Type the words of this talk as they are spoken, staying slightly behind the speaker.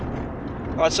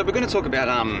Alright, so we're going to talk about,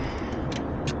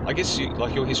 I guess,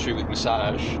 like your history with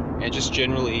massage and just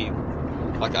generally,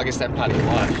 like, I guess that part of your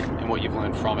life and what you've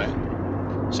learned from it.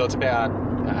 So it's about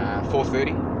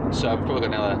 4:30, so we've probably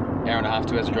got another hour and a half,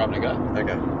 2 hours of driving to go.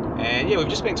 Okay. And yeah, we've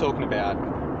just been talking about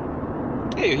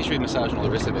your history with massage and all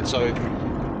the rest of it. So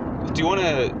do you want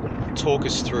to talk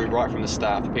us through right from the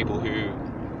start for people who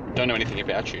don't know anything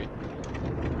about you?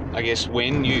 I guess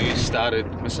when you started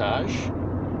massage,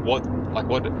 what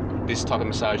this type of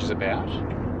massage is about,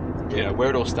 you know, where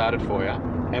it all started for you,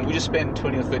 and we just spend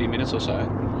 20 or 30 minutes or so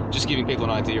just giving people an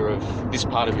idea of this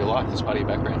part of your life, this part of your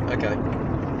background. Okay.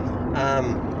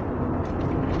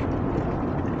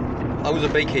 I was a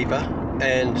beekeeper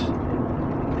and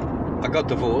I got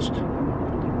divorced.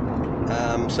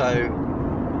 So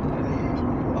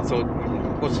I thought,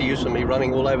 what's the use of me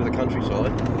running all over the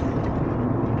countryside?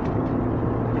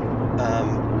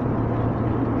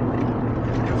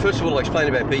 First of all, I'll explain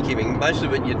about beekeeping. Most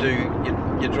of it you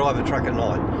drive a truck at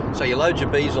night. So you load your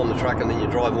bees on the truck and then you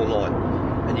drive all night.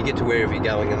 And you get to wherever you're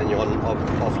going and then you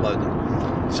offload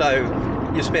them. So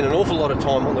you spend an awful lot of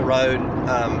time on the road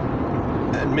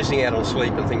and missing out on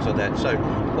sleep and things like that. So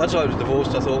once I was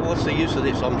divorced, I thought, what's the use of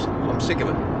this? I'm sick of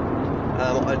it.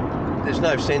 There's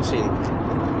no sense in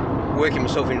working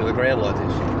myself into the ground like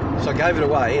this. So I gave it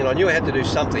away, and I knew I had to do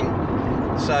something.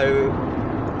 So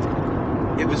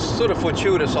it was sort of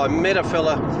fortuitous. I met a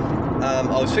fella.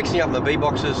 I was fixing up my bee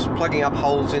boxes, plugging up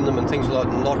holes in them and things like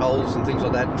knot holes and things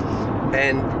like that.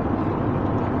 And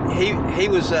he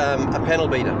was a panel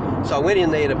beater. So I went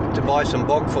in there to buy some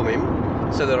bog from him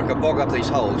so that I could bog up these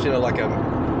holes, you know, like a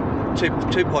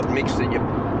two-pot mix that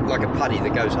like a putty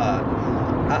that goes hard.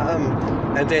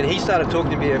 And then he started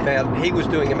talking to me about, he was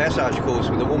doing a massage course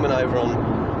with a woman over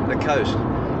on the coast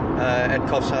at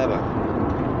Coffs Harbour.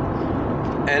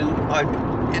 And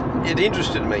it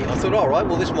interested me. I thought, all right,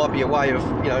 well, this might be a way of,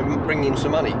 you know, bringing in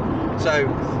some money. So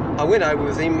I went over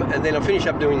with him, and then I finished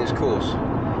up doing this course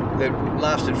that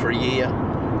lasted for a year,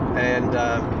 and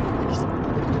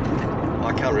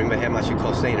I can't remember how much it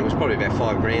cost then. It was probably about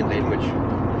 $5,000 then, which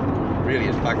really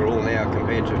is bugger all now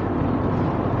compared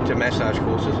to massage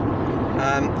courses.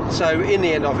 So in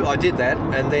the end, I did that,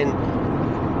 and then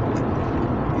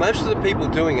most of the people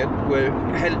doing it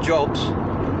had jobs,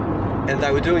 and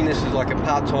they were doing this as like a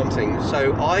part-time thing.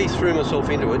 So I threw myself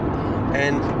into it,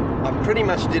 and I pretty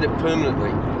much did it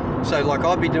permanently. So like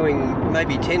I'd be doing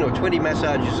maybe 10 or 20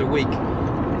 massages a week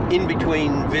in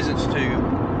between visits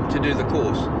to do the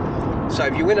course. So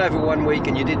if you went over 1 week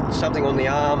and you did something on the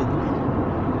arm,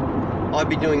 I'd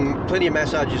be doing plenty of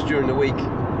massages during the week.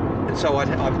 And so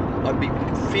I'd be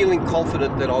feeling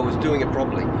confident that I was doing it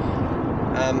properly.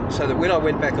 So that when I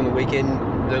went back on the weekend,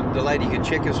 the lady could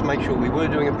check us, make sure we were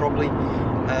doing it properly.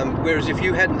 Whereas if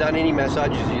you hadn't done any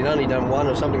massages, you'd only done one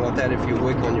or something like that if you were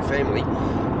working on your family,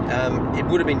 it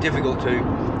would have been difficult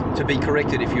to be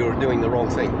corrected if you were doing the wrong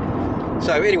thing.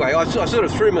 So anyway, I sort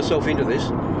of threw myself into this,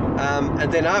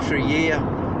 and then after a year,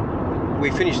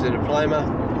 we finished the diploma,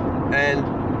 and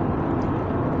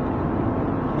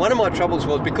one of my troubles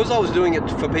was, because I was doing it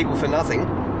for people for nothing,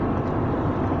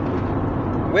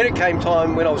 when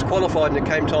I was qualified and it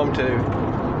came time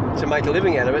to make a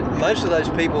living out of it, most of those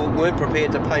people weren't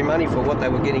prepared to pay money for what they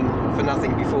were getting for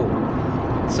nothing before.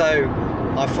 So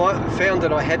I found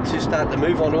that I had to start to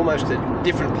move on almost to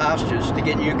different pastures to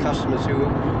get new customers who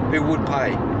would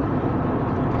pay.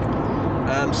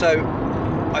 So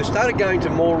I started going to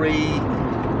Moree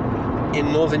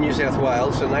in northern New South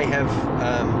Wales, and they have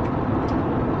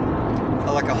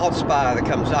like a hot spa that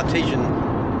comes, artesian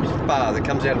spa that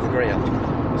comes out of the ground.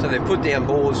 So they put down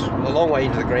bores a long way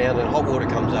into the ground, and hot water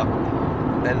comes up,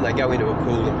 and they go into a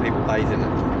pool and people bathe in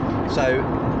it. So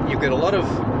you've got a lot of,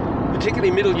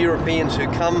 particularly Middle Europeans, who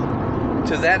come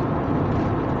to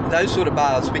those sort of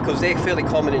baths because they're fairly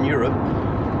common in Europe.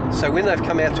 So when they've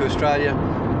come out to Australia,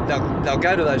 they'll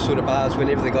go to those sort of baths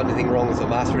whenever they've got anything wrong with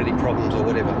them, arthritic problems or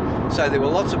whatever. So there were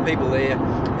lots of people there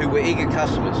who were eager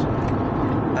customers.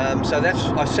 So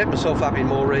I set myself up in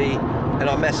Moree, and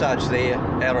I massaged there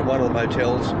out of one of the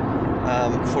motels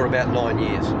for about 9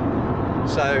 years.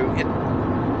 So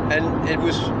it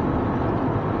was,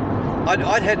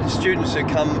 I'd had students who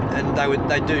come and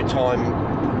they'd do time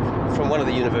from one of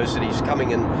the universities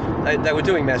coming, and they were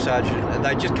doing massage, and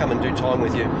they'd just come and do time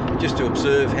with you just to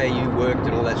observe how you worked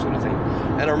and all that sort of thing.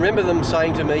 And I remember them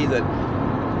saying to me that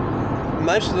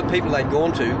most of the people they'd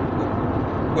gone to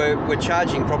were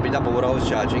charging probably double what I was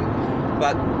charging,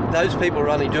 but those people were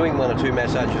only doing 1 or 2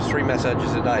 massages, 3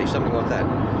 massages a day, something like that,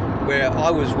 where I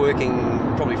was working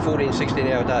probably 14,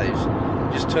 16-hour days,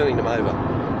 just turning them over.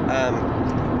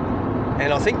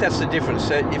 And I think that's the difference.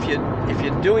 So if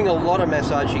you're doing a lot of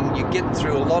massaging, you get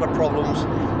through a lot of problems,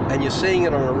 and you're seeing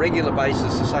it on a regular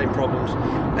basis, the same problems,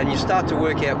 and you start to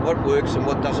work out what works and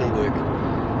what doesn't work.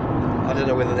 I don't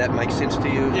know whether that makes sense to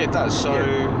you. Yeah, it does. So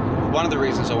one of the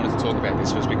reasons I wanted to talk about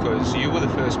this was because you were the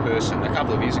first person a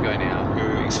couple of years ago now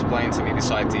who explained to me this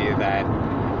idea that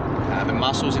the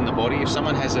muscles in the body, if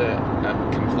someone has a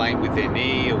complaint with their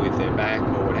knee or with their back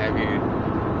or what have you,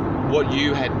 what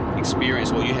you had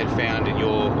experienced, what you had found in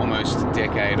your almost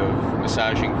decade of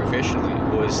massaging professionally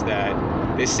was that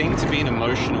there seemed to be an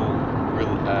emotional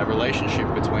relationship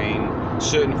between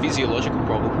certain physiological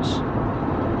problems.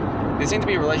 There seemed to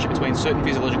be a relationship between certain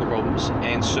physiological problems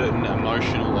and certain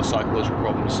emotional or psychological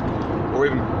problems, or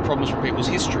even problems from people's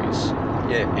histories.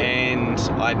 Yeah. And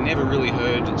I'd never really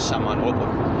heard someone, or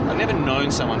I'd never known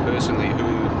someone personally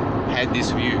who had this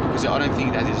view, because I don't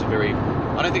think it's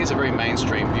a very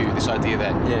mainstream view, this idea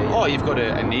that, oh, you've got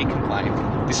a knee complaint,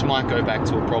 this might go back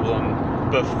to a problem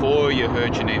before you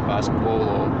hurt your knee at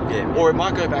basketball, or it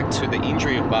might go back to the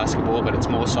injury of basketball, but it's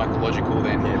more psychological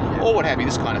than, or what have you,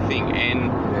 this kind of thing.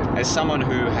 And as someone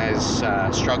who has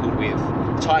struggled with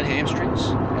tight hamstrings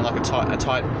and like a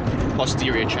tight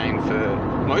posterior chain for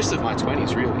most of my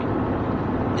 20s, really,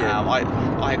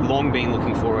 I had long been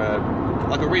looking for a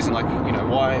reason, like, you know,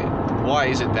 why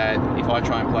is it that if I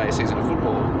try and play a season of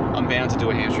football, I'm bound to do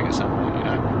a hamstring at some point, you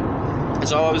know? And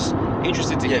so I was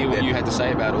interested to hear what you had to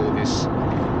say about all of this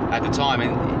at the time,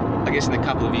 and I guess in the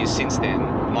couple of years since then,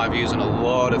 my views on a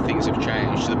lot of things have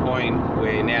changed to the point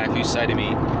where now if you say to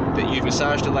me that you've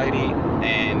massaged a lady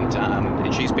and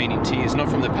she's been in tears, not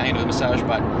from the pain of the massage,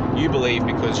 but you believe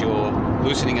because you're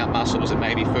loosening up muscles that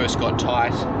maybe first got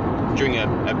tight during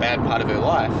a bad part of her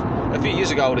life. A few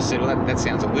years ago I would have said, well, that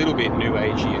sounds a little bit new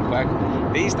agey and quack.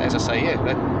 These days I say, yeah,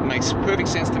 that makes perfect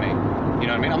sense to me. You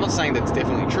know what I mean? I'm not saying that's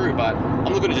definitely true, but I'm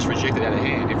not going to just reject it out of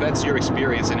hand. If that's your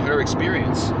experience and her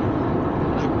experience,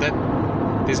 that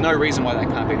there's no reason why that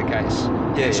can't be the case.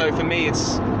 Yeah. So for me,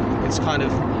 it's kind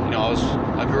of, you know,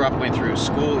 I grew up, went through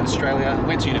school in Australia,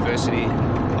 went to university.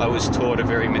 I was taught a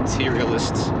very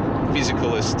materialist,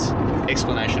 physicalist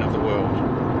explanation of the world.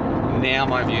 Now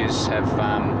my views have,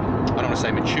 I don't want to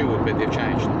say matured, but they've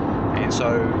changed. And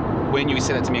so when you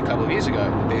said that to me a couple of years ago,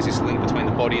 there's this link between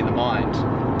the body and the mind,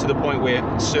 to the point where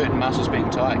certain muscles being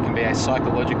tight can be a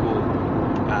psychological,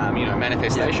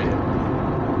 manifestation.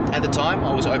 At the time,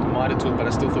 I was open-minded to it, but I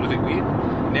still thought it a bit weird.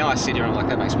 Now I sit here and I'm like,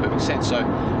 that makes perfect sense. So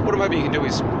what I'm hoping you can do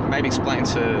is maybe explain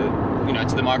to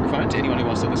the microphone, to anyone who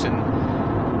wants to listen,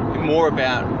 more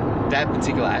about that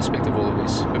particular aspect of all of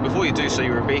this. But before you do so,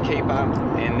 you're a beekeeper,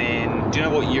 and then do you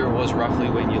know what year it was roughly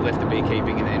when you left the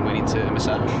beekeeping and then went into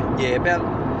massage? Yeah,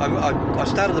 I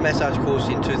started the massage course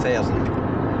in 2000.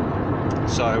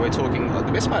 So we're talking like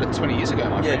the best part of 20 years ago,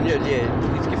 my friend.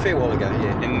 Yeah, it's a fair while ago,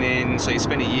 yeah. And then, so you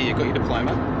spent a year, you got your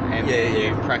diploma, and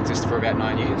you practiced for about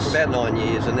 9 years. For about 9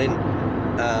 years, and then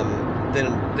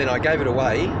I gave it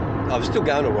away. I was still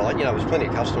going all right, there was plenty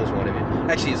of customers and whatever.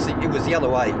 Actually, it was the other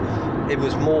way. It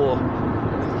was more,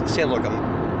 it sounds like I'm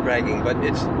bragging, but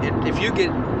if you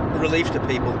get relief to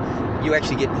people, you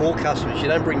actually get more customers. You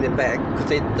don't bring them back, because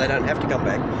they don't have to come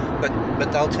back, but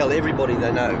they'll tell everybody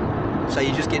they know. So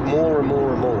you just get more and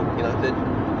more and more,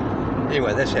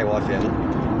 Anyway, that's how I found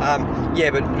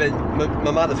it. But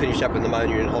my mother finished up with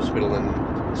pneumonia in hospital,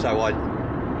 and so I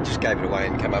just gave it away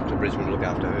and came up to Brisbane to look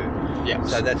after her. Yeah.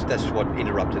 So that's what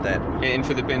interrupted that. And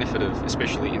for the benefit of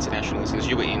especially international listeners,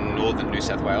 you were in northern New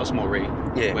South Wales, Moree,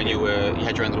 when you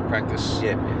had your own little practice.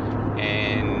 Yeah.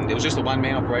 And it was just a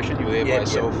one-man operation. You were there by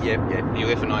yourself. Yeah. You were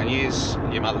there for 9 years.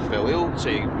 Your mother fell ill, so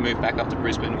you moved back up to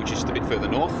Brisbane, which is just a bit further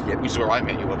north, which is where I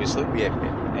met you, obviously. Yeah.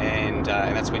 And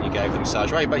that's when you gave the massage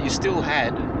away. But you still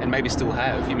had, and maybe still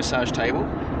have, your massage table.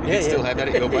 You still have that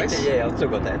at your place? Yeah, I've still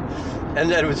got that. And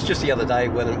it was just the other day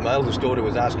when my eldest daughter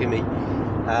was asking me,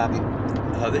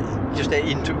 just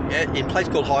in a place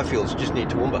called Highfields, just near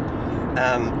Toowoomba,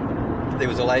 there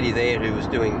was a lady there who was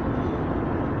doing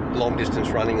long distance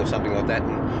running or something like that,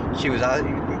 and she was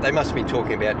they must have been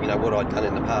talking about what I'd done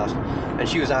in the past, and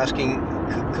she was asking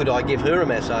could I give her a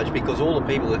massage, because all the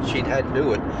people that she'd had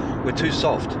do it were too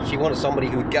soft. She wanted somebody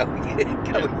who would go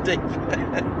deep.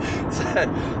 So,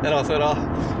 and I thought,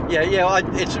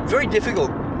 it's very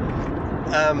difficult.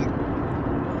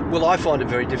 Well, I find it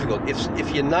very difficult.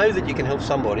 If you know that you can help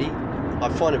somebody, I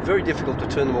find it very difficult to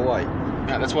turn them away.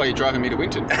 No, that's why you're driving me to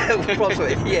Winton.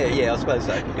 Possibly, yeah, I suppose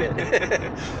so. Yeah.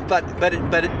 but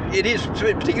it is,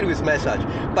 particularly with massage.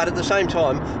 But at the same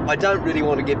time, I don't really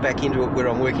want to get back into it where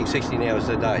I'm working 16 hours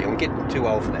a day. I'm getting too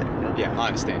old for that. Yeah, I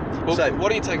understand. Well, so, why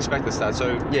don't you take us back to the start?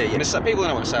 So, people don't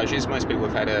know what massage is. Most people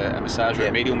have had a massage or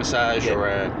a medial massage or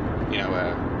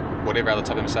whatever other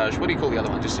type of massage. What do you call the other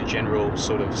one? Just a general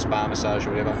sort of spa massage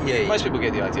or whatever. Yeah. Most people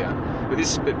get the idea. But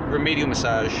remedial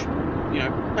massage,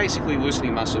 basically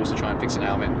loosening muscles to try and fix an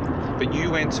ailment. But you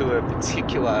went to a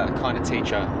particular kind of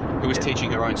teacher who was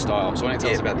teaching her own style. So why don't you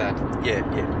tell us about that? Yeah.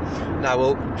 No,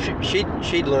 well,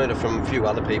 she'd learned it from a few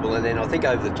other people, and then I think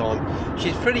over the time,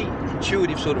 she's pretty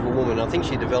intuitive sort of a woman. I think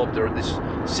she developed this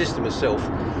system herself,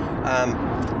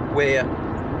 where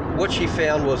what she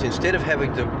found was instead of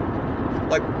having to,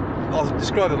 like, I'll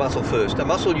describe a muscle first. A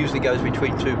muscle usually goes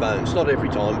between two bones, not every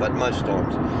time, but most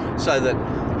times, so that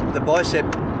the bicep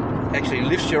actually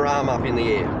lifts your arm up in the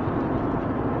air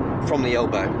from the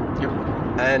elbow. Yep.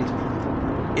 And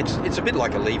it's a bit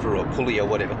like a lever or a pulley or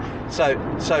whatever. So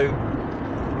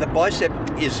the bicep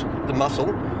is the muscle,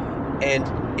 and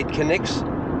it connects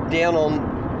down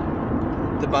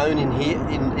on the bone in here,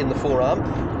 in the forearm,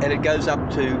 and it goes up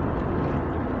to,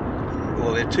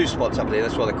 well, there are two spots up there,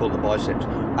 that's why they call it the biceps,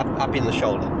 up in the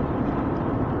shoulder.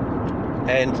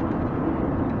 And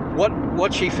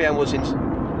what she found was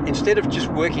instead of just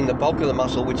working the bulk of the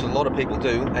muscle, which a lot of people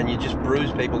do, and you just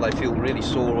bruise people, they feel really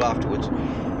sore afterwards,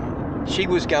 she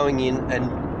was going in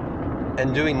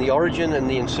and doing the origin and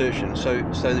the insertion, so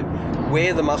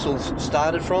where the muscles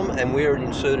started from and where it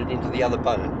inserted into the other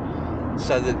bone,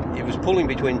 so that it was pulling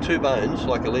between two bones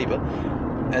like a lever.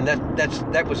 And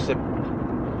that was the,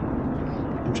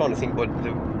 I'm trying to think what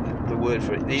the word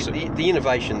for it, the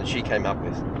innovation that she came up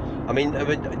with. I mean,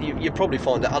 you probably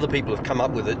find that other people have come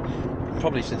up with it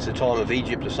probably since the time of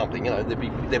Egypt or something.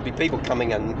 There'd be people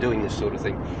coming and doing this sort of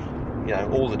thing,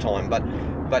 all the time.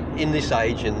 But in this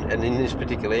age and in this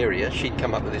particular area, she'd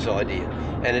come up with this idea,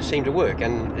 and it seemed to work,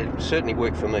 and it certainly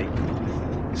worked for me.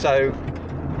 So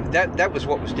that was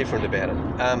what was different about it.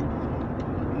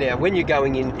 Now, when you're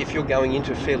going in, if you're going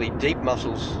into fairly deep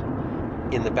muscles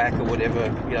in the back or whatever,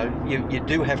 you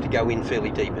do have to go in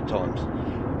fairly deep at times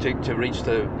to reach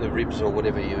the ribs or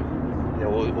whatever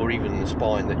or even the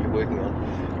spine that you're working on.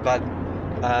 But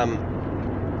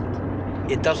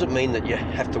it doesn't mean that you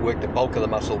have to work the bulk of the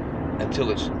muscle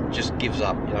until it just gives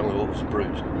up, or it's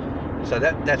bruised. So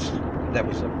that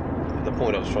was the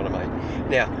point I was trying to make.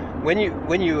 Now, when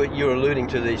you're alluding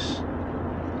to this,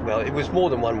 well, it was more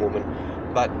than one woman,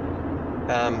 but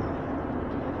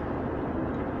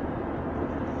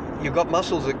you've got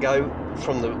muscles that go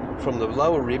from the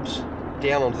lower ribs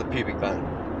down onto the pubic bone,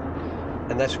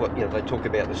 and that's what they talk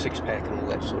about, the six-pack and all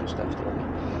that sort of stuff.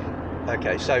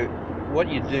 Okay, so what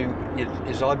you do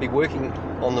is I'd be working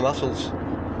on the muscles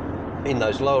in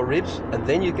those lower ribs, and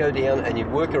then you go down and you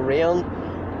work around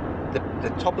the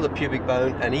top of the pubic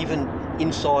bone and even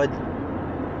inside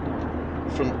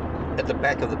from at the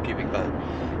back of the pubic bone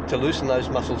to loosen those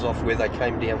muscles off where they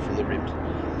came down from the ribs.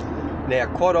 Now,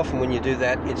 quite often when you do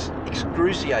that, it's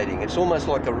excruciating. It's almost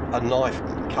like a knife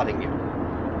cutting you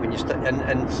when you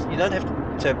and you don't have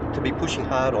to be pushing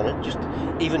hard on it, just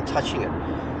even touching it.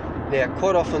 Now,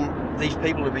 quite often these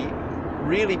people will be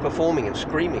really performing and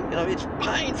screaming, it's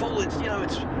painful, it's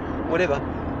whatever.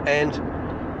 And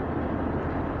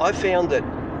I found that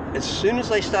as soon as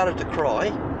they started to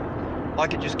cry, I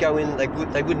could just go in, they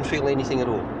wouldn't feel anything at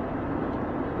all.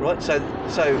 Right? So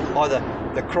either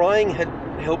the crying had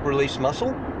helped release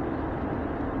muscle,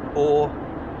 or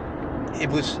it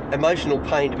was emotional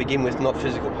pain to begin with, not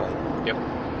physical pain. Yep.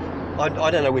 I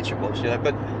don't know which it was,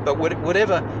 but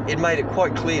whatever, it made it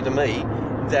quite clear to me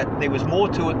that there was more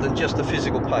to it than just the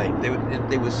physical pain.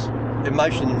 There was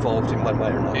emotion involved in one way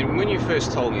or another. And when you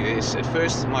first told me this, at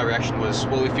first my reaction was,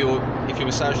 well, if you're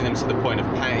massaging them to the point of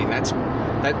pain, that's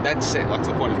it, like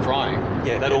to the point of crying.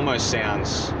 Yeah. That almost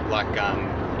sounds like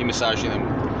you're massaging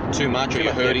them too much, or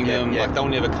you're hurting them, like they'll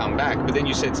never come back. But then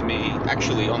you said to me,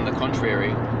 actually, on the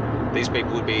contrary, these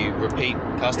people would be repeat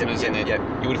customers, and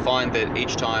you would find that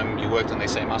each time you worked on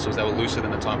these same muscles, they were looser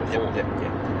than the time before.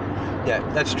 Yeah,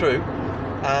 that's true.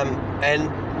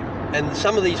 And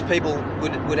some of these people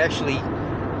would actually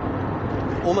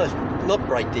almost not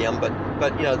break down, but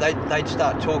they'd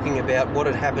start talking about what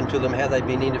had happened to them, how they'd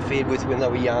been interfered with when they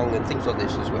were young, and things like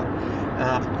this as well.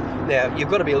 Now, you've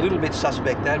got to be a little bit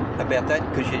suspect about that,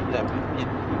 because you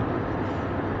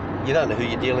don't know who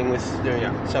you're dealing with.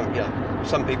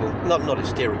 Some people, not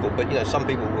hysterical, but some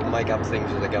people will make up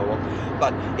things as they go on.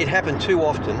 But it happened too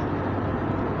often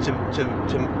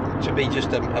to be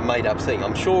just a made-up thing.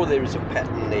 I'm sure there is a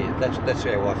pattern there. That's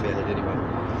how I found it anyway.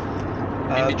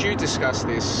 And did you discuss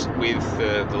this with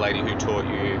the lady who taught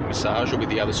you massage, or with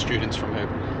the other students from her?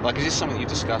 Like, is this something you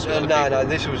discussed with other people? No,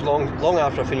 this was long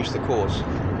after I finished the course,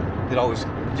 that I was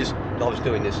just I was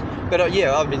doing this. But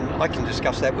yeah, I mean, I can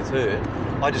discuss that with her.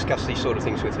 I discuss these sort of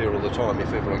things with her all the time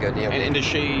if ever I go down there. And does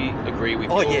she agree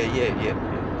with Oh, your...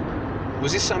 yeah.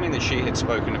 Was this something that she had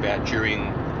spoken about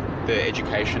during the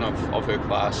education of her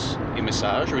class in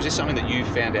massage, or is this something that you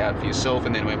found out for yourself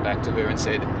and then went back to her and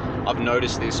said, I've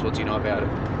noticed this, what do you know about it?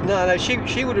 No,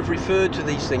 she would have referred to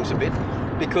these things a bit,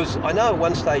 because I know at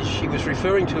one stage she was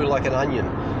referring to it like an onion,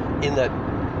 in that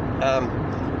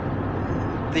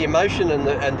the emotion and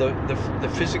the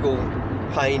physical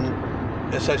pain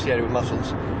associated with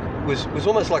muscles was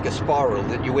almost like a spiral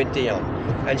that you went down.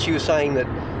 And she was saying that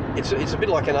it's a bit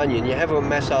like an onion. You have a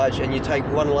massage and you take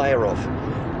one layer off,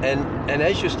 and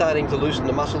as you're starting to loosen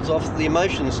the muscles off, the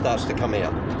emotion starts to come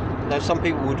out. Now, some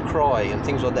people would cry and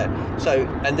things like that. So,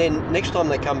 and then next time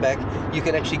they come back, you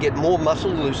can actually get more muscle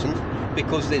loosened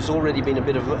because there's already been a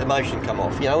bit of emotion come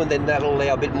off, and then that'll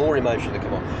allow a bit more emotion to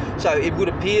come off. So it would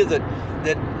appear that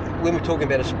when we're talking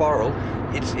about a spiral,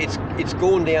 it's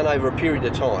gone down over a period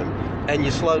of time, and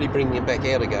you're slowly bringing it back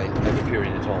out again over a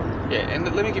period of time. Yeah, and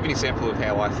let me give you an example of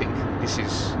how I think this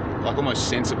is like almost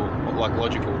sensible, like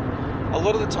logical. A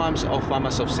lot of the times I'll find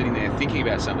myself sitting there thinking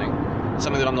about something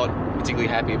that I'm not particularly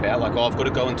happy about, like, oh, I've got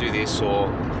to go and do this, or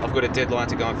I've got a deadline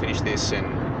to go and finish this, and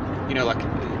like,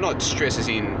 not stress as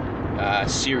in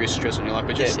serious stress on your life,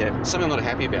 but just something I'm not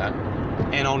happy about.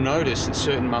 And I'll notice that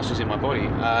certain muscles in my body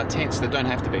are tense that don't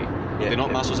have to be. They're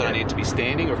not muscles that I need to be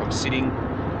standing, or if I'm sitting,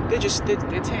 they're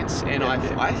tense. And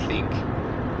I think,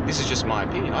 this is just my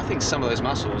opinion, I think some of those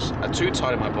muscles are too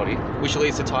tight in my body, which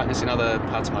leads to tightness in other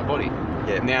parts of my body.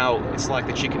 Now, it's like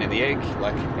the chicken and the egg,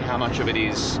 like how much of it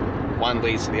is one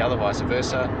leads to the other, vice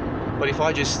versa. But if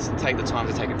I just take the time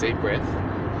to take a deep breath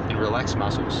and relax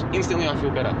muscles, instantly I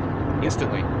feel better.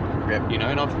 Instantly.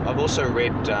 And I've also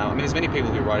read, there's many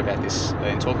people who write about this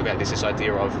and talk about this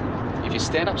idea of, if you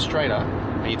stand up straighter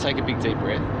and you take a big deep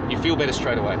breath, you feel better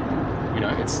straight away.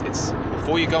 It's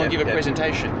before you go and give a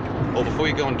presentation, or before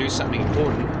you go and do something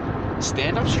important,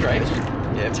 stand up straight,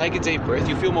 take a deep breath,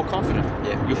 you feel more confident,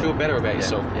 you'll feel better about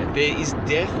yourself. There is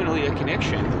definitely a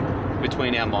connection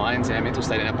between our minds and our mental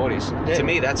state and our bodies. To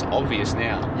me, that's obvious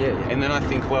now. And then I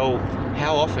think, well,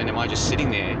 how often am I just sitting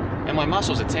there and my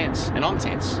muscles are tense and I'm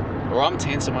tense, or I'm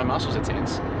tense and my muscles are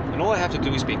tense, and all I have to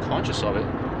do is be conscious of it,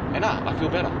 and I feel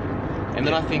better. And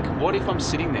then I think, what if I'm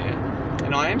sitting there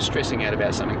and I am stressing out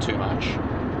about something too much,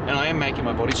 and I am making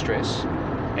my body stress,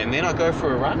 and then I go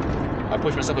for a run, I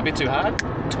push myself a bit too hard,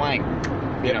 twang,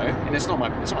 and it's not my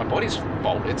body's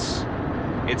fault.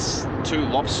 It's too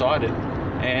lopsided,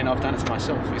 and I've done it to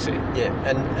myself, you see.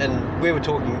 And we were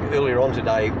talking earlier on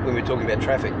today when we were talking about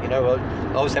traffic. I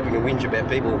was having a whinge about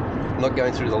people not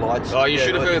going through the lights. Oh, you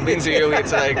should have heard Lindsay earlier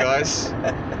today, guys.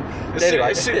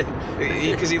 Anyway,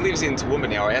 because he lives in Toowoomba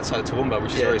now, or outside of Toowoomba,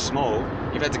 which is very small.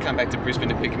 You've had to come back to Brisbane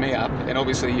to pick me up, and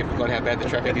obviously you forgot how bad the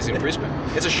traffic is in Brisbane.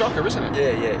 It's a shocker, isn't it?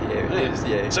 It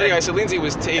is. So anyway, so Lindsay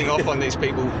was teeing off on these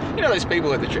people. Those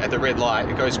people at the red light,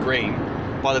 it goes green.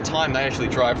 By the time they actually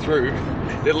drive through,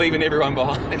 they're leaving everyone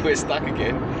behind and we're stuck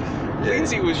again.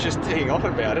 Lindsay was just teeing off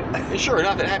about it, and sure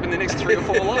enough, it happened the next 3 or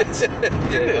 4 lights.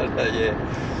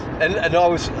 And I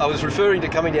was referring to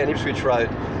coming down Ipswich Road.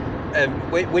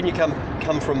 When you come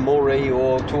from Moree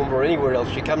or Toowoomba or anywhere else,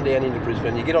 you come down into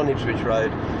Brisbane, you get on Ipswich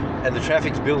Road, and the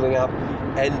traffic's building up,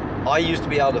 and I used to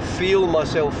be able to feel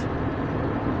myself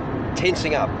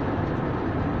tensing up,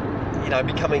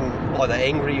 becoming either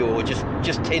angry or just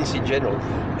tense in general.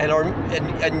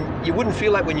 And you wouldn't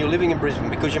feel that when you're living in Brisbane,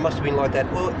 because you must have been like that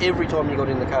every time you got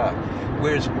in the car.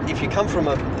 Whereas if you come from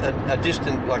a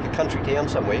distant, like a country town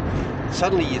somewhere,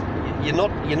 suddenly you're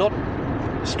not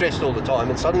stressed all the time,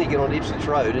 and suddenly you get on Ipswich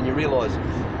Road and you realise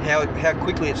how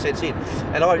quickly it sets in.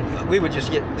 And we were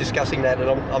just discussing that, and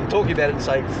I'm talking about it and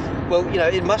saying, well,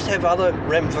 it must have other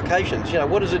ramifications.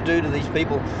 What does it do to these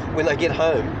people when they get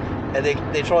home and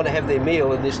they're trying to have their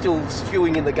meal and they're still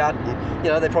spewing in the gut,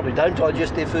 and they probably don't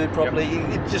digest their food properly.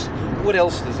 It just, what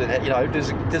else does it have?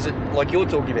 Does it, like you're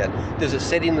talking about, does it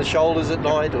set in the shoulders at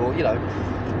night, or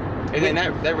And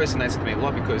that resonates with me a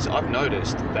lot, because I've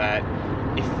noticed that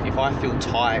if I feel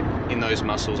tight in those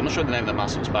muscles, I'm not sure the name of the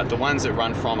muscles, but the ones that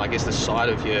run from, I guess, the side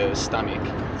of your stomach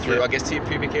through, I guess, to your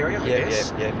pubic area, I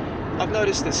guess. I've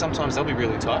noticed that sometimes they'll be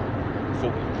really tight.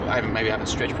 Maybe I haven't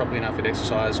stretched properly enough at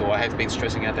exercise, or I have been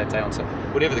stressing out that day on something,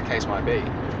 whatever the case might be.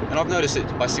 And I've noticed it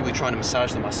by simply trying to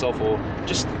massage them myself, or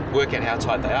just work out how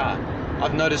tight they are.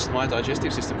 I've noticed my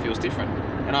digestive system feels different.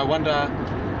 And I wonder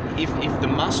if the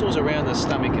muscles around the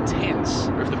stomach are tense,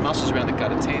 or if the muscles around the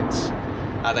gut are tense,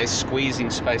 are they squeezing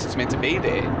space that's meant to be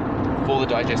there for the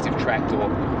digestive tract, or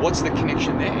what's the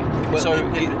connection there? Well,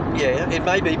 it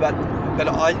may be, but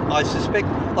I suspect,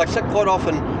 like, so quite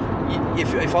often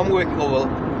if I'm working, or well,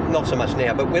 not so much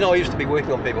now, but when I used to be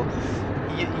working on people,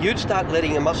 you'd start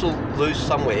letting a muscle loose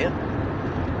somewhere,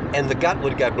 and the gut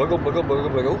would go bluggle, bluggle,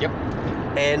 bluggle, bluggle. Yep.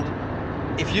 And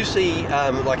if you see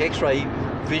like X-ray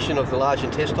vision of the large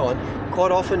intestine,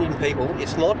 quite often in people,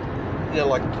 it's not,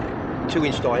 like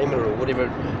 2-inch diameter or whatever,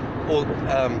 or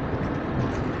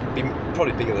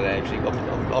probably bigger than that actually.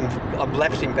 I'm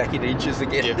lapsing back in inches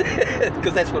again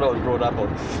because that's what I was brought up on.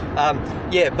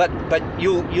 But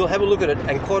you'll have a look at it,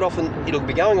 and quite often it'll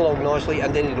be going along nicely,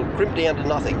 and then it'll crimp down to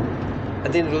nothing,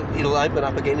 and then it'll open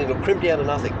up again. It'll crimp down to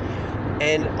nothing,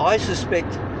 and I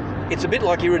suspect it's a bit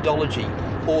like iridology,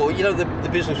 or the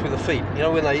business with the feet.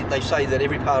 When they say that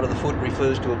every part of the foot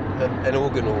refers to an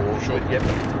organ or sure. Yep.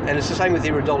 And it's the same with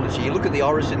iridology. You look at the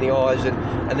iris in the eyes,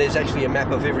 and there's actually a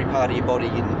map of every part of your body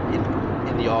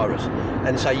in the iris.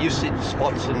 And so you see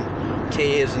spots and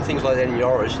tears and things like that in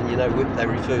your iris, and they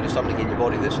refer to something in your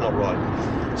body that's not right.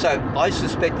 So I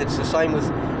suspect it's the same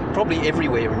with probably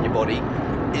everywhere in your body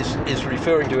is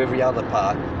referring to every other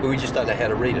part, but we just don't know how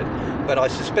to read it. But I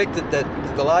suspect that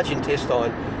the large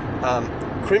intestine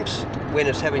crimps when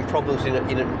it's having problems in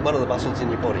one of the muscles in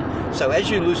your body. So as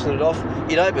you loosen it off,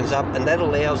 it opens up, and that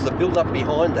allows the build-up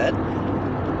behind that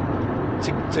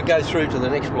to go through to the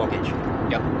next blockage.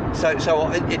 Yep. So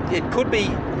it could be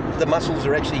the muscles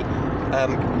are actually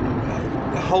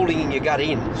holding your gut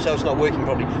in, so it's not working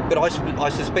properly. But I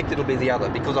suspect it'll be the other,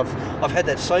 because I've had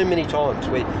that so many times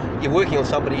where you're working on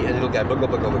somebody and it'll go blah, blah,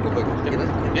 blah, blah, blah, blah.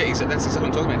 Yeah, exactly. That's exactly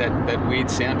what I'm talking about. That weird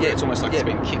sound where it's almost like it's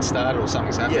been kick-started or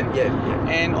something's happened. Yeah.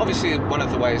 And obviously one of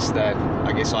the ways that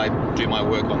I guess I do my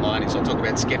work online is I talk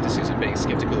about skepticism, being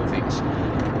skeptical of things.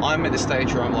 I'm at the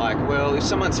stage where I'm like, well, if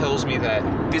someone tells me that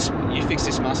you fix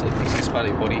this muscle, you fix this part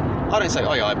of your body, I don't say,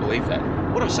 oh yeah, I believe that.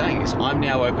 What I'm saying is I'm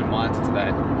now open-minded to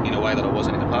that in a way that I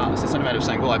wasn't in the past. It's not a matter of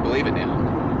saying, well, I believe it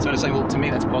now. It's a matter of saying, well, to me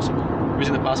that's possible. Whereas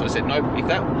in the past I said, no, if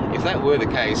that were the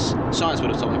case, science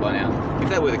would have told me by now. If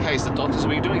that were the case, the doctors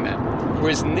would be doing that.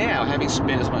 Whereas now, having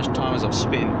spent as much time as I've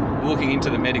spent looking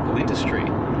into the medical industry,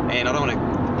 and I don't want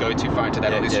to go too far into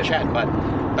that on this chat, but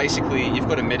basically you've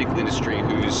got a medical industry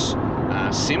whose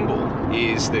symbol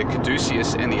is the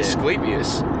caduceus and the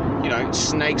asclepius,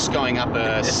 snakes going up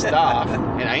a staff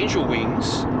and angel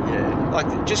wings.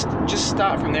 Like just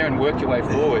start from there and work your way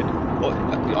forward. Well,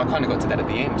 I kind of got to that at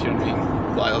the end, you know what I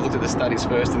mean? Like I looked at the studies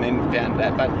first and then found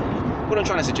that. But what I'm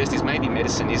trying to suggest is maybe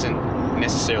medicine isn't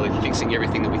necessarily fixing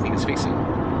everything that we think it's fixing.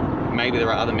 Maybe there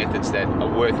are other methods that are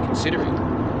worth considering.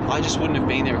 I just wouldn't have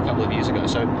been there a couple of years ago.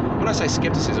 So when I say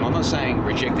skepticism, I'm not saying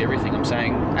reject everything. I'm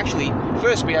saying actually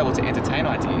first be able to entertain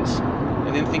ideas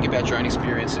and then think about your own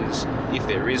experiences. If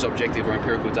there is objective or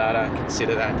empirical data,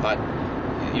 consider that. But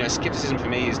skepticism for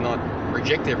me is not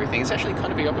reject everything. It's actually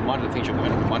kind of be open-minded to things you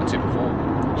weren't open-minded to before.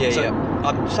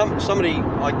 Somebody,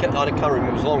 I can't remember,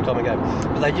 it was a long time ago,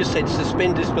 but they just said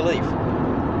suspend disbelief.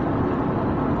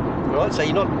 Right? So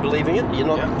you're not believing it, you're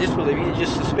not disbelieving it, you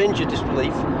just suspend your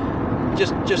disbelief,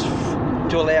 just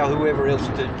to allow whoever else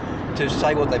to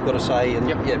say what they've got to say. And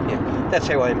that's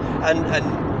how I am.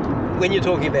 And when you're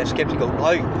talking about skeptical,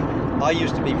 I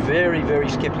used to be very, very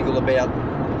skeptical about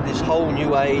this whole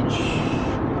new age,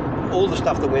 all the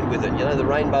stuff that went with it, the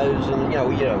rainbows and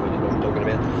what I'm talking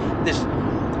about.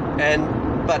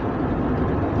 But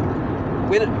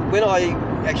when I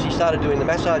actually started doing the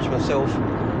massage myself,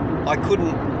 I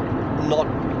couldn't not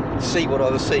see what I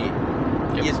was seeing.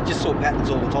 You just saw patterns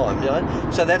all the time,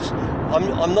 So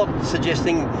I'm not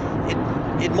suggesting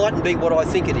it mightn't be what I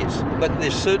think it is, but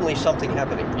there's certainly something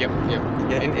happening. Yeah.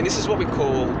 And this is what we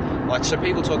call, so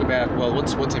people talk about, well,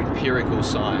 what's empirical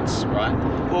science, right?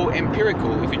 Well,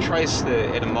 empirical, if you trace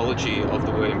the etymology of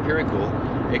the word empirical,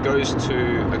 it goes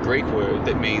to a Greek word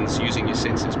that means using your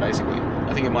senses, basically.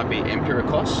 I think it might be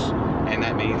empirikos, and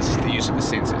that means the use of the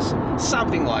senses.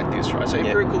 Something like this, right? So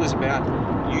empirical is about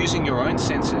using your own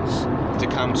senses to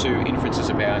come to inferences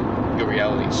about your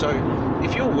reality. So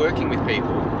if you're working with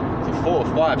people for 4,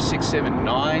 5, 6, 7,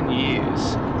 9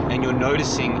 years, and you're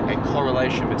noticing a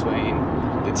correlation between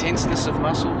the tenseness of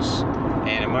muscles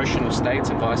and emotional states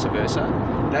and vice versa,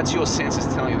 that's your senses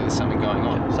telling you that there's something going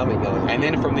on. Something going on. And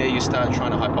then from there you start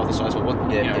trying to hypothesize, well, what,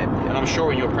 and I'm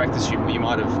sure in your practice you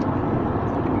might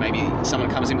have, maybe someone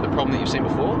comes in with a problem that you've seen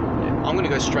before, I'm going to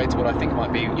go straight to what I think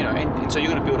might be, and so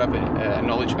you're going to build up a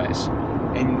knowledge base.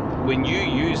 And when you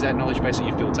use that knowledge base that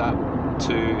you've built up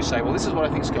to say, well, this is what I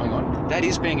think is going on, that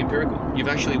is being empirical. You've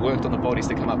actually worked on the bodies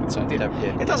to come up with this idea.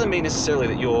 It doesn't mean necessarily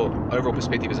that your overall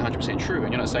perspective is 100% true,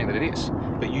 and you're not saying that it is,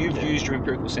 but you've used your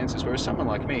empirical senses, whereas someone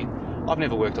like me, I've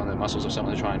never worked on the muscles of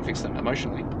someone to try and fix them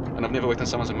emotionally, and I've never worked on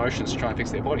someone's emotions to try and fix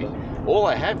their body. All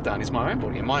I have done is my own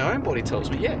body, and my own body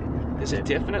tells me, there's a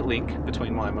definite link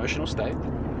between my emotional state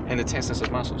and the tenseness of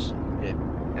muscles. Yeah.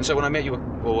 And so when I met you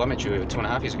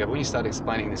 2.5 years ago, but when you started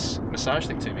explaining this massage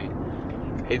thing to me,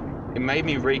 it made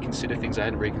me reconsider things I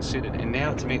hadn't reconsidered, and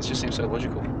now to me it just seems so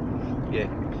logical. Yeah.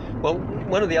 Well,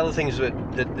 one of the other things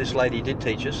that this lady did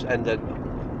teach us, and that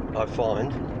I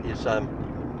find is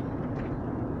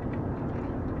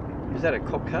that a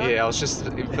cop car? Yeah, I was just,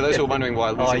 for those who are wondering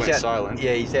why Lindsay went silent.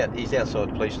 Yeah, he's outside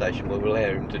the police station. We'll allow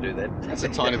him to do that. That's a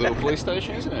tiny little police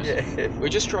station, isn't it? Yeah. We're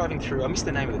just driving through, I missed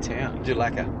the name of the town.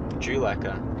 Dulacca.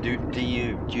 Dulacca.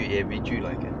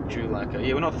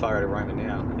 Yeah, we're not far out of Roma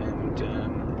now. And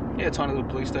yeah, tiny little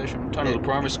police station, tiny little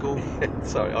primary school.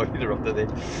 Sorry, I interrupted there.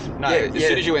 No, as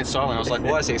soon as you went silent, I was like,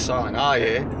 why is he silent? Oh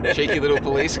yeah, cheeky little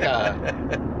police car.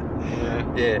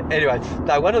 Yeah. Anyway,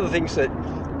 no, one of the things that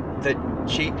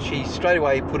she straight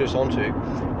away put us onto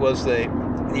was the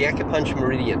acupuncture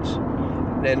meridians,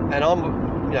 and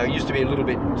I'm used to be a little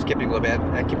bit skeptical about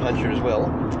acupuncture as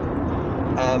well.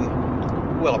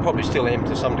 Well, I probably still am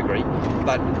to some degree,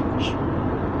 but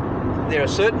there are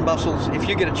certain muscles. If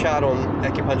you get a chart on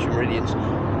acupuncture meridians,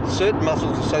 certain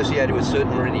muscles associated with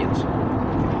certain meridians,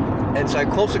 and so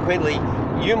consequently,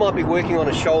 you might be working on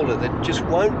a shoulder that just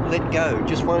won't let go,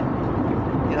 just won't,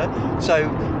 So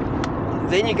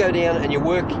then you go down and you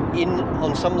work in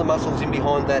on some of the muscles in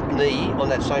behind that knee on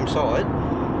that same side,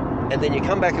 and then you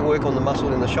come back and work on the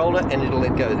muscle in the shoulder, and it'll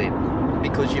let go then,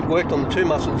 because you've worked on the two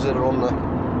muscles that are on the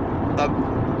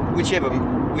whichever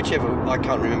I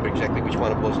can't remember exactly which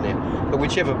one it was now, but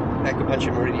whichever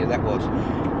acupuncture meridian that was,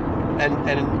 and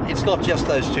it's not just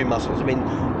those two muscles. I mean,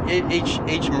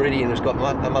 each meridian has got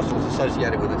muscles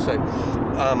associated with it. So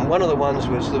one of the ones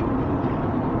was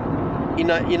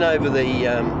over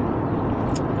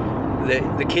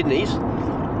the kidneys.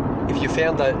 If you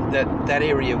found that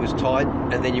area was tight,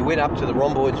 and then you went up to the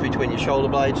rhomboids between your shoulder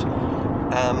blades,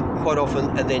 quite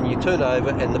often, and then you turn over,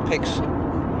 and the pec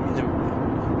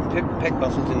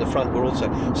muscles in the front were also.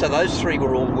 So those three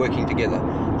were all working together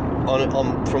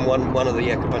from one of the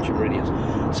acupuncture meridians.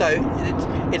 So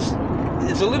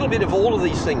it's a little bit of all of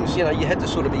these things. You had to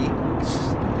sort of be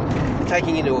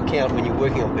taking into account when you're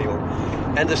working on people.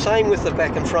 And the same with the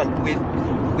back and front.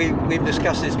 We've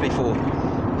discussed this before.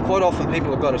 Quite often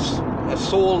people have got a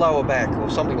sore lower back or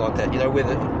something like that,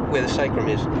 where the sacrum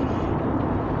is.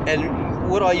 And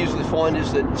what I usually find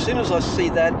is that as soon as I see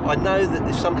that, I know that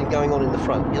there's something going on in the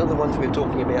front. The ones we're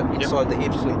talking about inside the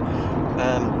hips,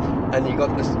 and you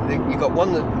got this. You got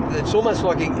one that's almost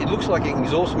like it looks like an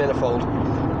exhaust manifold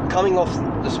coming off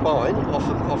the spine,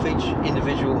 off each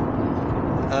individual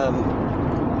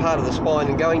part of the spine,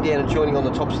 and going down and joining on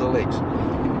the tops of the legs.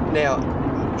 Now,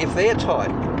 if they're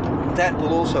tight, that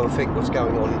will also affect what's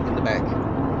going on in the back.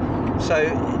 So,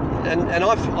 and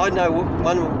I know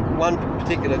one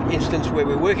particular instance where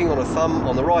we're working on a thumb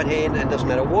on the right hand, and it doesn't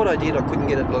matter what I did, I couldn't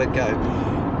get it to let go.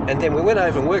 And then we went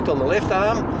over and worked on the left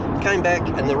arm, came back,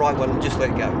 and the right one just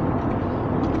let go.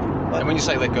 And when you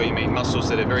say let go, you mean muscles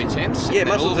that are very tense? Yeah,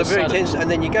 muscles that are very tense, and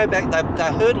then you go back, they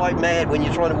hurt like mad when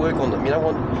you're trying to work on them,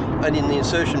 and in the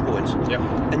insertion points. Yep.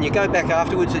 And you go back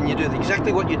afterwards and you do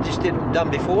exactly what you just done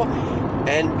before.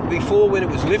 And before, when it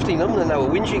was lifting them, and they were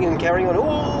whinging and carrying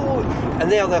on, and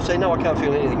now they'll say, no, I can't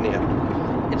feel anything now.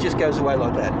 It just goes away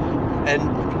like that. And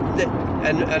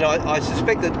I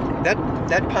suspect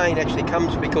that pain actually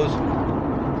comes because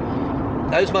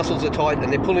those muscles are tight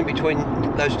and they're pulling between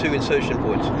those two insertion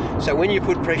points. So when you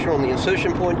put pressure on the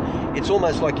insertion point, it's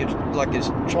almost like you're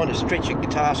trying to stretch a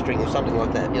guitar string or something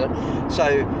like that,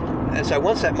 So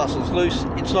once that muscle's loose,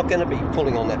 it's not going to be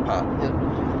pulling on that part.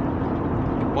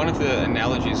 One of the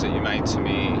analogies that you made to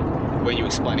me when you were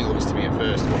explaining all this to me at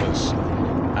first was,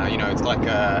 it's like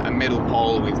a metal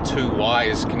pole with two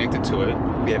wires connected to it.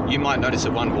 Yep. You might notice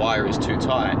that one wire is too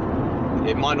tight.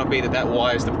 It might not be that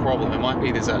wire is the problem. It might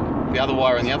be there's the other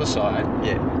wire on the other side.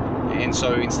 Yeah. And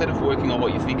so instead of working on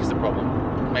what you think is the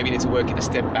problem, maybe you need to work a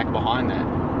step back behind that,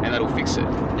 and that'll fix it.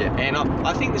 Yeah. And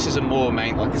I think this is a more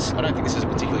I don't think this is a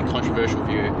particularly controversial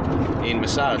view in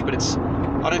massage, but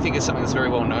I don't think it's something that's very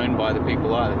well known by the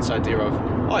people either. This idea of,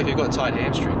 if you've got tight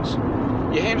hamstrings,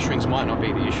 your hamstrings might not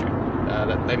be the issue.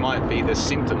 That they might be the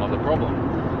symptom of the problem.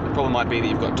 The problem might be that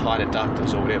you've got tight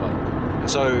adductors or whatever. And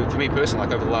so for me personally,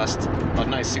 over the last,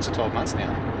 6 or 12 months now,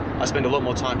 I spend a lot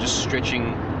more time just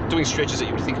stretching, doing stretches that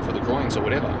you would think of for the groins or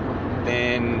whatever,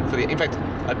 than in fact,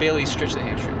 I barely stretch the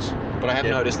hamstrings, but I have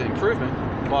noticed an improvement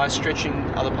by stretching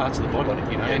other parts of the body,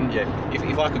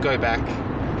 If I could go back,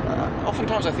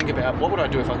 oftentimes I think about what would I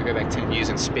do if I could go back 10 years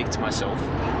and speak to myself.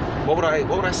 What would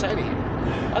I say to him?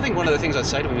 I think one of the things I'd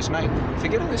say to him is, mate,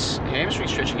 forget all this hamstring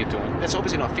stretching you're doing. That's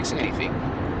obviously not fixing anything.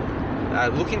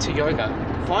 look into yoga.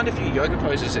 Find a few yoga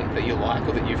poses that you like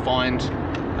or that you find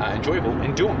enjoyable,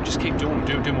 and do them. Just keep doing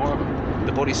them. Do more of them.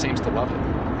 The body seems to love it.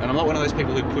 And I'm not one of those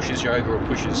people who pushes yoga or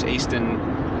pushes Eastern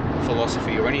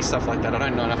philosophy or any stuff like that. I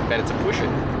don't know enough about it to push it.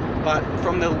 But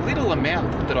from the little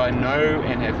amount that I know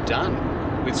and have done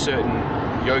with certain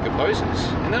yoga poses,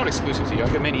 and they're not exclusive to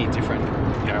yoga, many different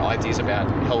ideas about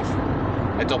health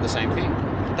adopt the same thing.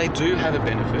 They do have a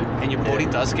benefit, and your body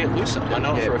does get looser. I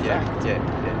know it for a fact.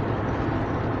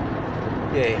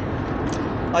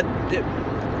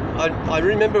 I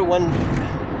remember one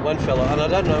fella, and I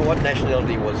don't know what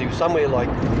nationality he was. He was somewhere like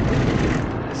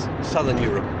Southern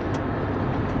Europe.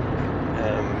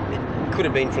 It could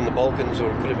have been from the Balkans,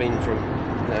 or it could have been from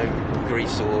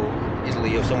Greece or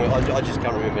Italy or somewhere. I just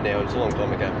can't remember now. It was a long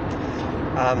time ago.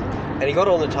 And he got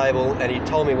on the table and he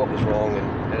told me what was wrong,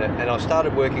 and I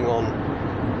started working on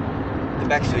the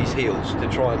backs of his heels to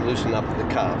try and loosen up the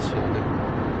calves.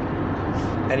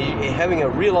 And he having a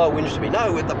real old whinge to me,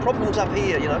 no, the problem's up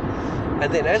here,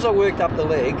 And then as I worked up the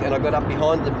leg and I got up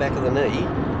behind the back of the knee,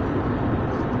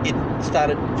 it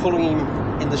started pulling him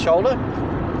in the shoulder.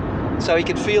 So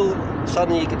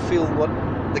suddenly he could feel what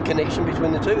the connection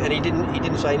between the two, and he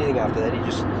didn't say anything after that.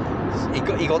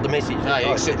 He got the message. No, he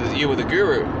accepted that you were the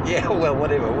guru. Yeah, well,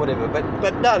 whatever.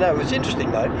 But no, it was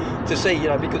interesting though to see,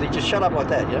 because he just shut up like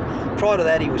that. Prior to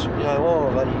that, he was,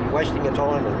 bloody wasting your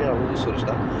time and all this sort of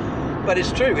stuff. But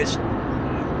it's true. It's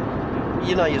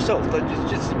yourself.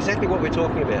 It's just exactly what we're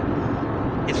talking about.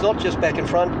 It's not just back and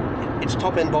front. It's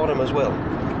top and bottom as well.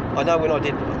 I know when I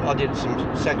did some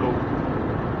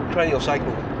cranial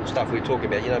sacral stuff we were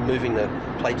talking about, moving the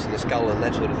plates in the skull and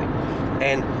that sort of thing.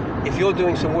 And if you're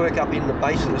doing some work up in the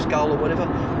base of the skull or whatever,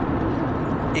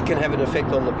 it can have an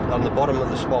effect on the bottom of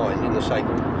the spine in the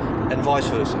sacral, and vice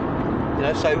versa.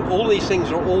 So all these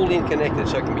things are all interconnected.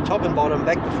 So it can be top and bottom,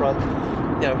 back to front.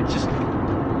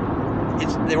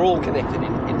 They're all connected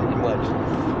in ways.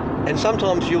 And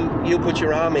sometimes you'll put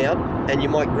your arm out and you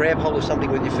might grab hold of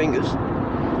something with your fingers,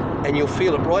 and you'll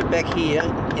feel it right back here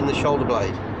in the shoulder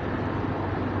blade.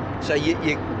 So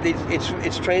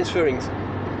it's transferring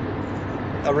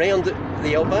around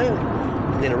the elbow,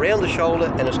 then around the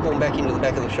shoulder, and it's gone back into the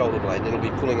back of the shoulder blade. Then it'll be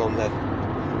pulling on that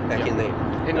back in there.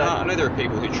 And I know there are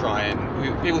people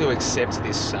who accept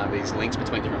these links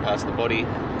between different parts of the body,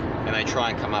 and they try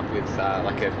and come up with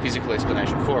like a physical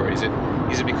explanation for it. Is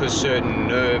it because certain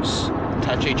nerves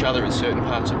touch each other in certain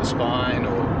parts of the spine,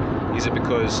 or is it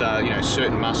because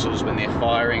certain muscles, when they're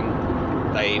firing,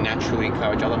 they naturally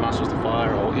encourage other muscles to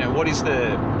fire, or what is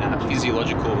the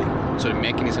physiological sort of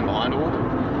mechanism behind all of it?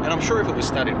 And I'm sure if it was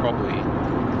studied properly,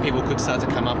 people could start to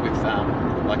come up with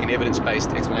like an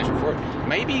evidence-based explanation for it.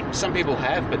 Maybe some people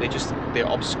have, but they're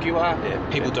obscure.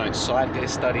 People don't cite their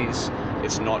studies.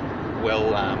 It's not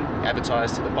well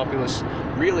advertised to the populace.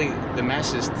 Really, the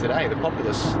masses today, the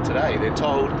populace today, they're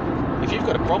told, if you've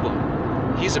got a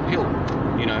problem, here's a pill.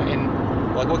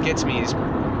 And like what gets me is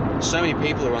so many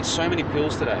people are on so many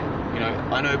pills today.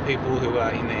 I know people who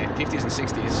are in their 50s and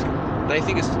 60s, they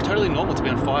think it's totally normal to be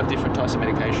on 5 different types of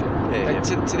medication.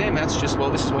 To them, that's just,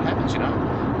 well, this is what happens,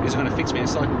 This is going to fix me.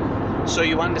 It's like, so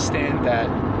you understand that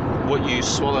what you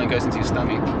swallow and goes into your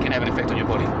stomach can have an effect on your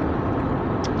body.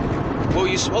 Well,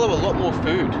 you swallow a lot more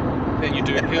food than you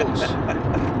do pills,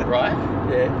 right?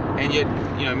 Yeah. And yet,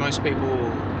 most people,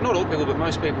 not all people, but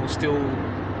most people still,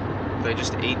 they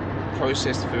just eat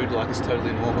processed food like it's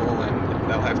totally normal, and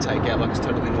they'll have takeout like it's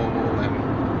totally normal,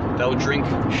 and they'll drink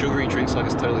sugary drinks like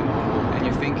it's totally normal. And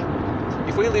you think,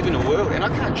 if we live in a world, and I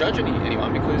can't judge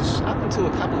anyone, because up until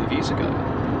a couple of years ago,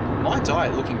 my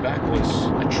diet, looking back, was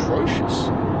atrocious.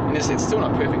 And it's still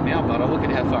not perfect now, but I look at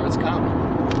how far it's come,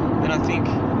 and I think,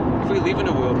 if we live in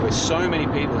a world where so many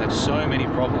people have so many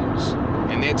problems,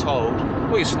 and they're told,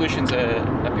 well, your solution's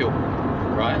a pill,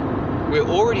 right? We're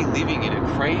already living in a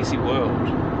crazy world.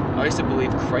 I used to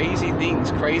believe crazy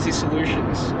things, crazy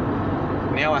solutions.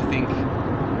 Now I think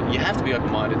you have to be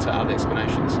open-minded to other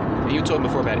explanations. And you were talking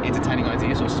before about entertaining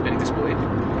ideas or suspending disbelief. I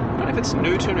don't know if it's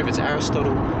Newton or if it's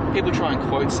Aristotle. People try and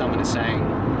quote someone as saying,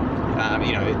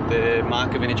 the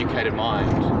mark of an educated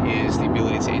mind is the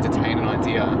ability to entertain an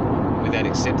idea without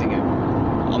accepting it.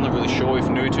 I'm not really sure if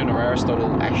Newton or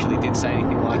Aristotle actually did say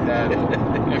anything like that,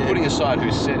 or putting aside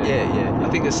who said it. I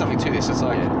think there's something to this. It's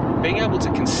like being able to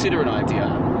consider an idea,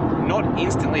 not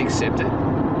instantly accept it,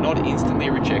 not instantly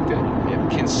reject it.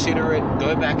 Consider it,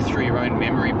 go back through your own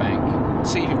memory bank,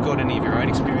 see if you've got any of your own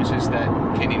experiences that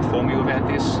can inform you about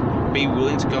this. Be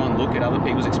willing to go and look at other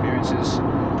people's experiences,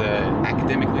 the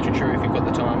academic literature if you've got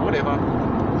the time, whatever.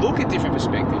 Look at different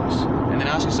perspectives, and then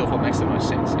ask yourself what makes the most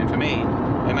sense. And for me,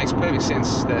 it makes perfect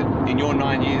sense that in your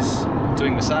 9 years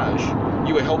doing massage,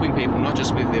 you were helping people not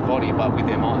just with their body but with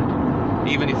their mind,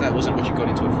 even if that wasn't what you got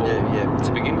into it for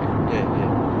to begin with.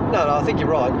 No, I think you're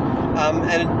right.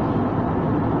 And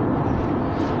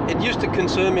it used to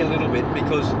concern me a little bit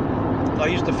because I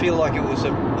used to feel like it was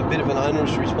a bit of an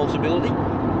onerous responsibility.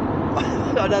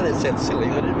 I know that sounds silly,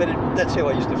 but that's how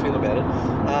I used to feel about it.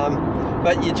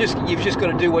 But you've just got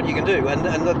to do what you can do. And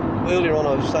earlier on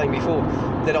I was saying before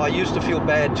that I used to feel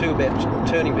bad too about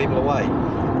turning people away,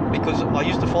 because I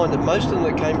used to find that most of them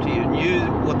that came to you knew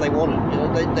what they wanted. You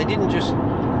know, they didn't just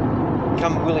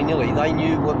come willy-nilly. They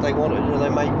knew what they wanted, and they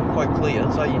made it quite clear.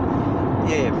 So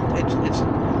it's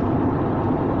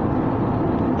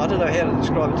I don't know how to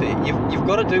describe it to you. You've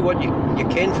got to do what you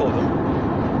can for them,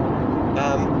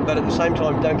 but at the same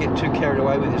time, don't get too carried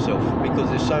away with yourself, because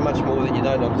there's so much more that you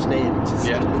don't understand. Does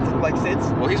that make sense?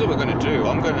 Well, here's what we're going to do.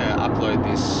 I'm going to upload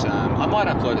this. I might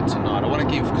upload it tonight. I want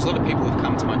to give, because a lot of people have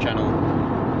come to my channel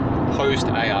post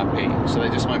ARP, so they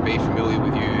just won't be familiar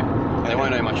with you. They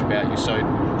won't know much about you. So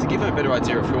to give them a better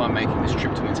idea of who I'm making this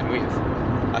trip to Winton with,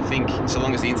 I think so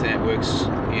long as the internet works,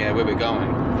 where we're going,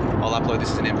 I'll upload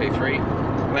this as an MP3.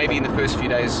 Maybe in the first few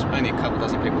days, only a couple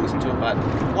dozen people listen to it, but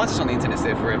once it's on the internet, it's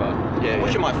there forever.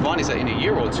 What you might find is that in a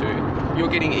year or two, you're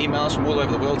getting emails from all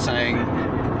over the world saying,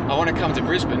 I want to come to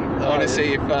Brisbane. I want to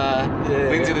see if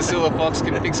Lindsay the Silver Fox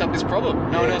can fix up this problem.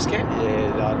 No one else can.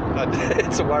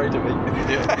 It's a worry to me.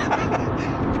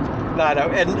 No,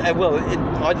 and well,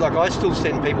 I still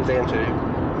send people down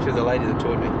to the lady that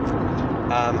taught me,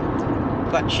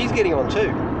 but she's getting on too.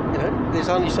 You know, there's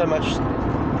only so much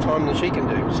time that she can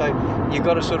do, so you've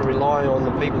got to sort of rely on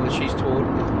the people that she's taught.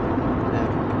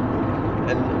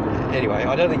 And anyway,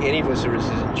 I don't think any of us are as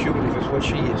intuitive as what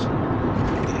she is.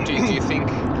 Do you think,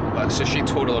 so she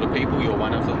taught a lot of people, you're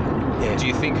one of them. Do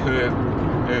you think her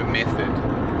method,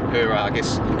 I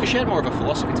guess, because she had more of a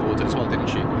philosophy towards it as well, didn't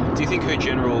she? Do you think her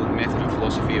general method and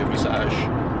philosophy of massage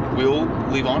will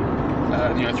live on,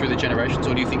 through the generations,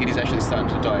 or do you think it is actually starting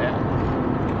to die out?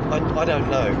 I don't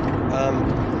know.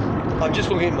 I'm just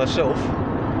looking at myself.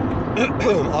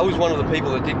 I was one of the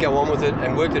people that did go on with it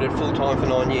and worked at it full time for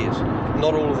 9 years.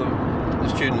 Not all of the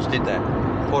students did that.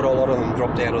 Quite a lot of them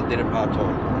dropped out or did it part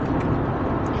time.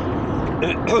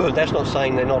 That's not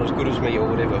saying they're not as good as me or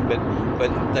whatever,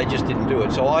 but they just didn't do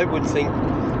it. So I would think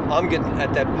I'm getting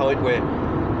at that point where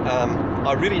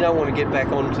I really don't want to get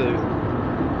back onto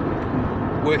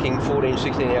working 14,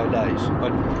 16-hour days.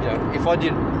 If I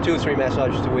did 2 or 3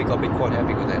 massages a week, I'd be quite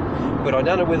happy with that. But I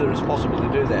don't know whether it's possible to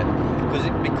do that,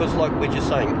 because like we're just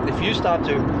saying, if you start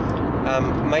to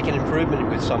make an improvement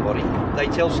with somebody, they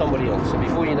tell somebody else, and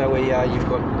before you know where you are, you've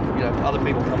got other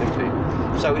people coming to you.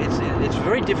 So it's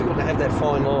very difficult to have that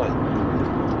fine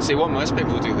line. See, what most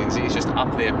people do, Lindsay, is just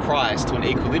up their price to an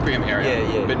equilibrium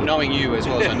area. But knowing you as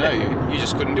well as I know you, you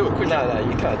just couldn't do it, could you? No,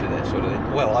 you can't do that sort of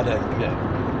thing. Well, I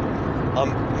don't.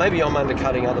 Maybe I'm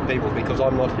undercutting other people because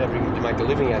I'm not having to make a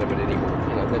living out of it anymore.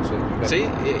 See,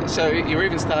 so you're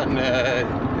even starting to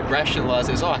rationalise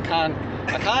this. I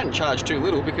can't charge too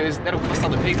little because that'll cost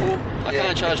other people. I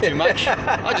can't charge too much.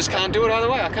 I just can't do it either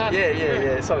way. I can't.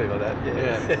 Something like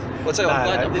that. Well, so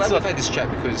I'm glad we've had this chat,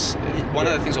 because one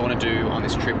of the things I want to do on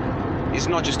this trip is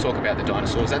not just talk about the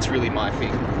dinosaurs. That's really my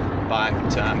thing, but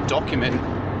document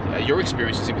your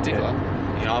experiences in particular.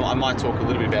 I might talk a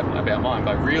little bit about mine,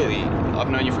 but really, I've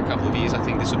known you for a couple of years. I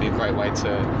think this would be a great way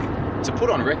to put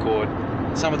on record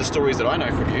some of the stories that I know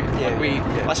from you.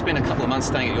 I spent a couple of months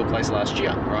staying at your place last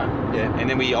year, right? And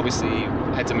then we obviously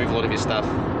had to move a lot of your stuff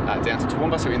down to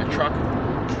Toowoomba, so we're in the truck,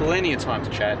 plenty of time to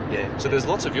chat. So there's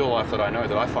lots of your life that I know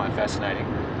that I find fascinating.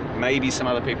 Maybe some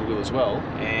other people will as well,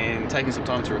 and taking some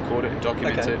time to record it and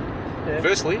document it.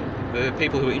 Firstly, the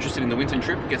people who are interested in the Winton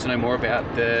trip get to know more about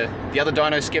the other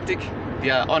Dinoskeptic,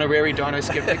 the honorary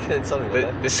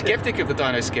Dinoskeptic, the skeptic of the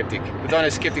Dinoskeptic, the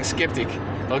Dinoskeptic skeptic.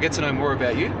 They'll get to know more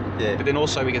about you, but then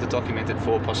also we get to document it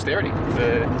for posterity,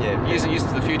 for years and years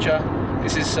into the future.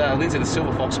 This is Lindsay the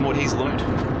Silver Fox and what he's learned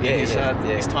in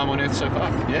his time on Earth so far.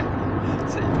 I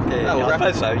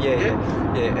suppose so.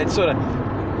 It's sort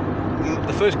of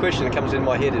the first question that comes in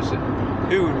my head is that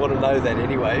who would want to know that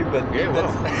anyway? But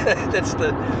that's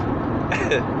the.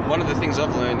 One of the things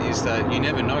I've learned is that you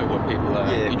never know what people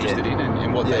are interested in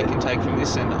and what they can take from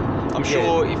this. And I'm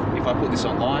sure if I put this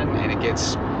online and it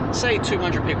gets, say,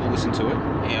 200 people listen to it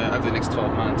over the next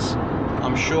 12 months,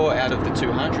 I'm sure out of the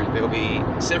 200 there'll be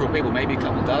several people, maybe a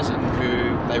couple dozen,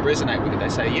 who they resonate with it. They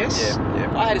say, yes,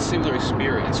 I had a similar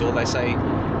experience, or they say,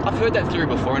 I've heard that theory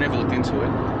before, I never looked into it.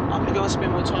 I'm going to go and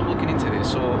spend more time looking into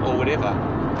this, or whatever.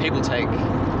 People take,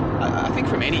 I think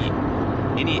from any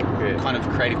kind of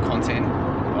creative content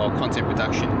or content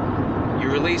production, you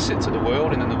release it to the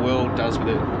world, and then the world does with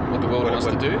it what the world wants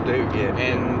to do. Yeah.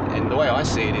 And the way I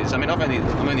see it is, I mean, I'm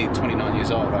only 29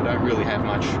 years old. I don't really have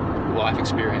much life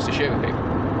experience to share with people.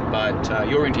 But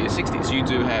you're into your 60s. You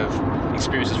do have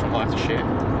experiences from life to share.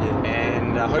 Yeah.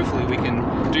 And hopefully we can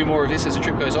do more of this as the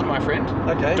trip goes on, my friend.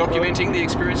 Okay. Documenting the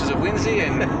experiences of Lindsay,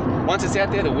 and once it's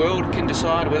out there, the world can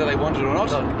decide whether they want it or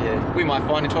not. Yeah. We might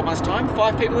find in 12 months' time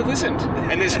 5 people have listened,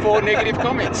 and there's 4 negative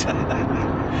comments.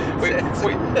 We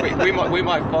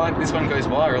might find this one goes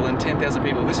viral and 10,000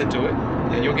 people listen to it,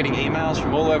 and you're getting emails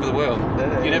from all over the world.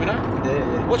 Yeah, you never know.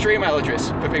 Yeah. What's your email address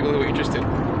for people who are interested?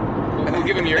 We'll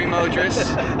give them your email address.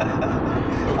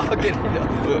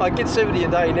 I get 70 a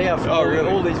day now from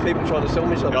all these people trying to sell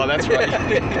me something. Oh, that's right.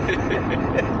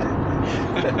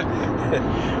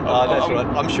 That's right.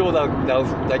 I'm sure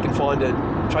they can find it,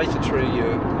 trace it through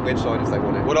your website if they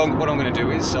want to. What I'm going to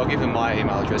do is I'll give them my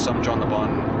email address. I'm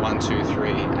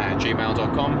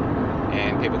johnthebon123@gmail.com,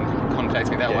 and people can contact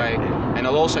me that way. Yeah. And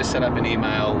I'll also set up an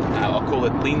email. I'll call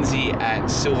it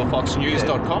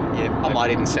lindsay@silverfoxnews.com. Yeah. I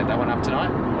might even set that one up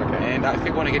tonight. Okay. And if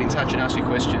people want to get in touch and ask you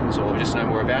questions or just know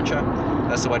more about you,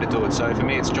 that's the way to do it. So for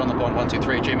me, it's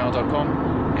johnthebon123@gmail.com.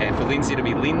 And for Lindsay, it'll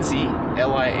be Lindsay,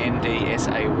 Lindsay,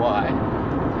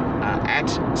 at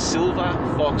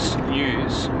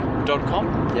silverfoxnews.com.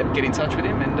 Yep. Get in touch with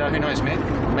him, and who knows, man?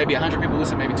 Maybe 100 people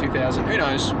listen, maybe 2,000. Who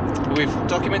knows? We've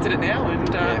documented it now, and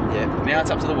now it's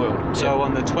up to the world. So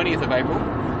on the 20th of April,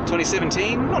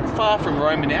 2017, not far from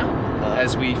Rome now,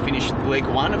 as we finish leg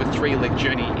 1 of a 3-leg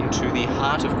journey into the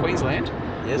heart of Queensland.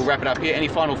 Yes. We'll wrap it up here. Any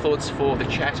final thoughts for the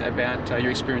chat about your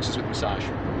experiences with massage?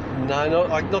 No,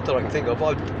 not that I can think of.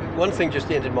 One thing just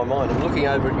entered my mind. I'm looking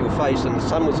over at your face, and the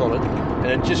sun was on it,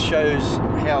 and it just shows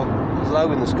how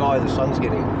low in the sky the sun's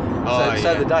getting.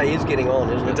 So the day is getting on,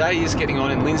 isn't it? The day is getting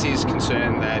on, and Lindsay's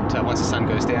concerned that once the sun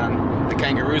goes down, the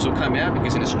kangaroos will come out,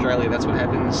 because in Australia that's what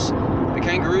happens. The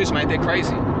kangaroos, mate, they're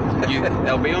crazy.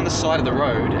 They'll be on the side of the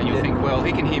road, and you'll think, well,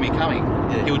 he can hear me coming.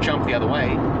 Yeah. He'll jump the other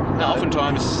way. No,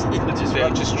 oftentimes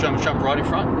they'll just jump right in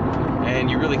front,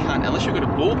 and you really can't, unless you've got a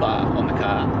bull bar on the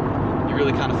car, you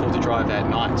really can't afford to drive at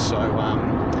night. So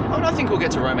I think we'll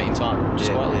get to Rome in time.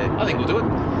 I think we'll do it.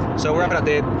 So we're wrapping up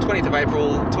there, 20th of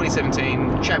April,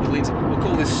 2017. Chat with Lindsay. We'll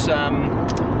call this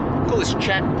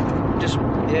chat just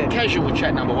casual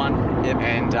chat number 1. Yep.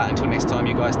 And until next time,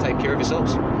 you guys take care of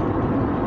yourselves.